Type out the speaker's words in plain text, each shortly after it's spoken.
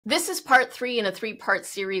This is part 3 in a 3-part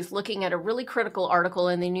series looking at a really critical article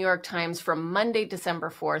in the New York Times from Monday, December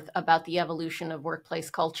 4th about the evolution of workplace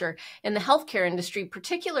culture in the healthcare industry,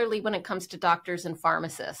 particularly when it comes to doctors and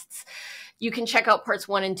pharmacists. You can check out parts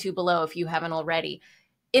 1 and 2 below if you haven't already.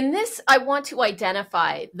 In this, I want to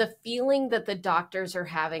identify the feeling that the doctors are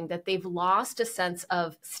having that they've lost a sense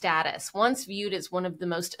of status. Once viewed as one of the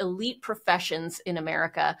most elite professions in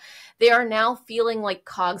America, they are now feeling like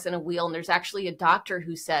cogs in a wheel. And there's actually a doctor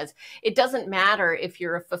who says it doesn't matter if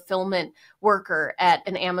you're a fulfillment worker at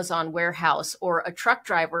an Amazon warehouse or a truck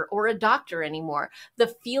driver or a doctor anymore.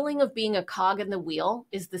 The feeling of being a cog in the wheel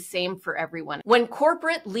is the same for everyone. When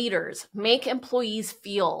corporate leaders make employees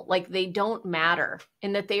feel like they don't matter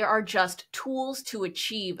and that they are just tools to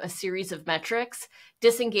achieve a series of metrics,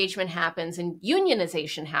 disengagement happens and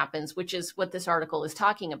unionization happens, which is what this article is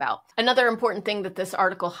talking about. Another important thing that this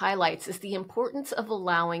article highlights is the importance of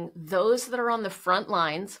allowing those that are on the front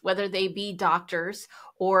lines, whether they be doctors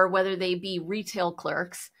or whether they be retail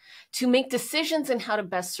clerks, to make decisions in how to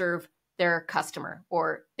best serve their customer,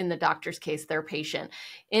 or in the doctor's case, their patient.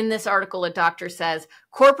 In this article, a doctor says,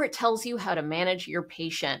 corporate tells you how to manage your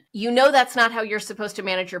patient. You know that's not how you're supposed to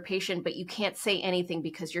manage your patient, but you can't say anything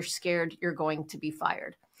because you're scared you're going to be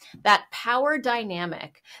fired. That power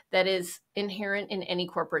dynamic that is inherent in any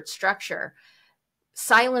corporate structure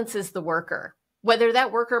silences the worker. Whether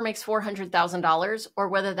that worker makes $400,000 or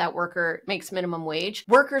whether that worker makes minimum wage,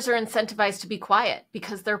 workers are incentivized to be quiet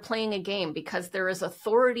because they're playing a game, because there is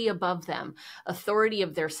authority above them, authority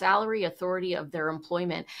of their salary, authority of their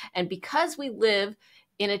employment. And because we live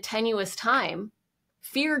in a tenuous time,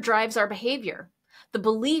 fear drives our behavior. The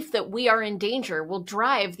belief that we are in danger will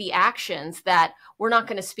drive the actions that we're not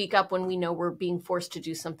going to speak up when we know we're being forced to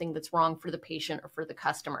do something that's wrong for the patient or for the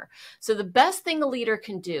customer. So the best thing a leader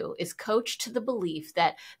can do is coach to the belief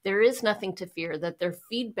that there is nothing to fear, that their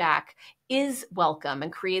feedback is welcome,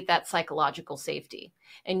 and create that psychological safety.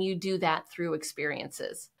 And you do that through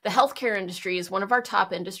experiences. The healthcare industry is one of our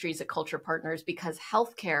top industries at Culture Partners because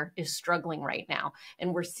healthcare is struggling right now.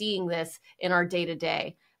 And we're seeing this in our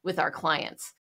day-to-day with our clients.